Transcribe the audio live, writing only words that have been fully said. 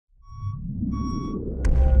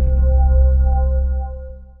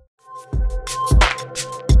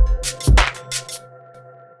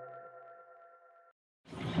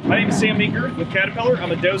My name is Sam Meeker with Caterpillar.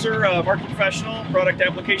 I'm a dozer market professional, product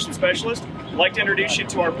application specialist. I'd like to introduce you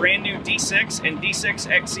to our brand new D6 and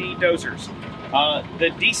D6XE dozers. The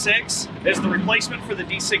D6 is the replacement for the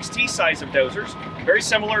D6T size of dozers. Very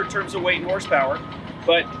similar in terms of weight and horsepower,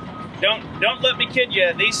 but don't let me kid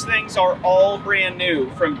you, these things are all brand new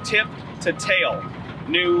from tip to tail.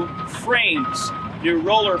 New frames, new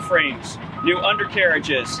roller frames, new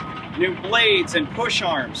undercarriages, new blades and push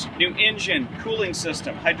arms, new engine, cooling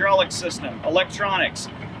system, hydraulic system, electronics.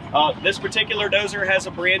 This particular dozer has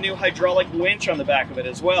a brand new hydraulic winch on the back of it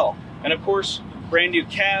as well. And of course, brand new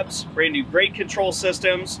cabs, brand new grade control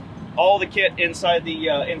systems. All the kit inside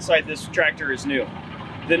this tractor is new.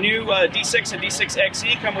 The new D6 and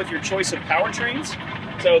D6XE come with your choice of powertrains.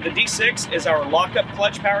 So the D6 is our lockup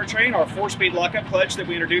clutch powertrain, our 4-speed lockup clutch that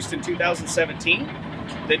we introduced in 2017.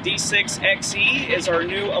 The D6XE is our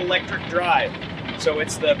new electric drive. So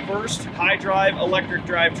it's the first high drive electric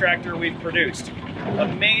drive tractor we've produced.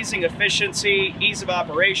 Amazing efficiency, ease of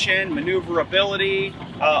operation, maneuverability,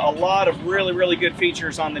 a lot of really good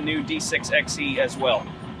features on the new D6XE as well.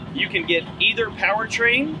 You can get either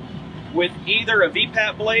powertrain with either a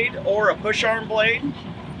VPAT blade or a push arm blade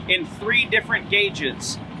in 3 different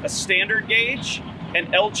gauges: a standard gauge, an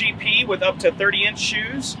LGP with up to 30-inch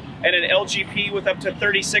shoes, and an LGP with up to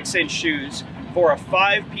 36-inch shoes for a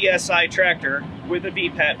 5 PSI tractor with a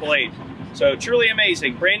VPAT blade. So truly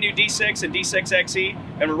amazing. Brand new D6 and D6XE,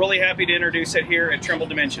 and we're really happy to introduce it here at Trimble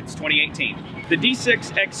Dimensions 2018. The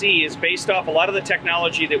D6XE is based off a lot of the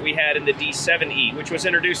technology that we had in the D7E, which was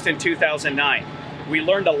introduced in 2009. We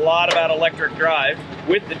learned a lot about electric drive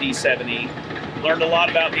with the D7E, learned a lot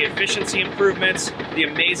about the efficiency improvements, the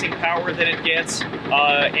amazing power that it gets,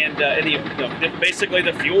 basically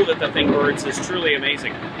the fuel that the thing burns is truly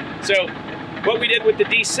amazing. So what we did with the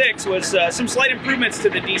D6 was some slight improvements to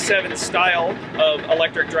the D7 style of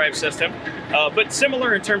electric drive system, but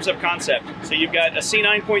similar in terms of concept. So you've got a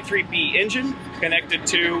C9.3B engine connected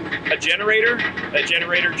to a generator. That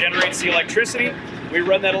generator generates the electricity. We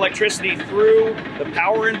run that electricity through the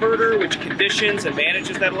power inverter, which conditions and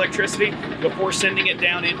manages that electricity before sending it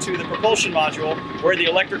down into the propulsion module, where the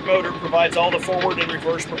electric motor provides all the forward and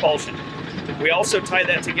reverse propulsion. We also tie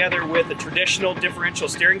that together with a traditional differential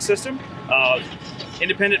steering system,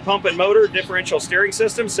 independent pump and motor differential steering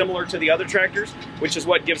system, similar to the other tractors, which is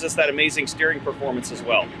what gives us that amazing steering performance as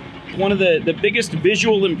well. One of the biggest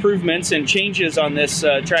visual improvements and changes on this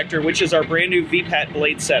tractor, which is our brand new VPAT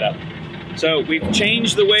blade setup. So we've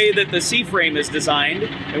changed the way that the C-frame is designed,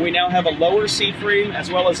 and we now have a lower C-frame as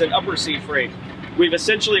well as an upper C-frame. We've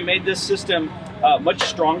essentially made this system much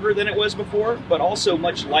stronger than it was before, but also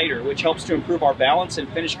much lighter, which helps to improve our balance and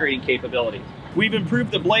finish grading capability. We've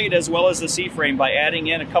improved the blade as well as the C-frame by adding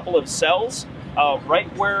in a couple of cells right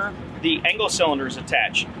where the angle cylinders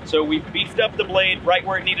attach. So we've beefed up the blade right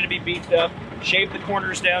where it needed to be beefed up, shaved the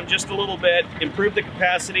corners down just a little bit, improved the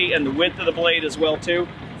capacity and the width of the blade as well too,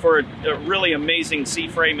 for a really amazing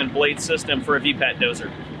C-frame and blade system for a VPAT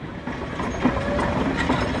dozer.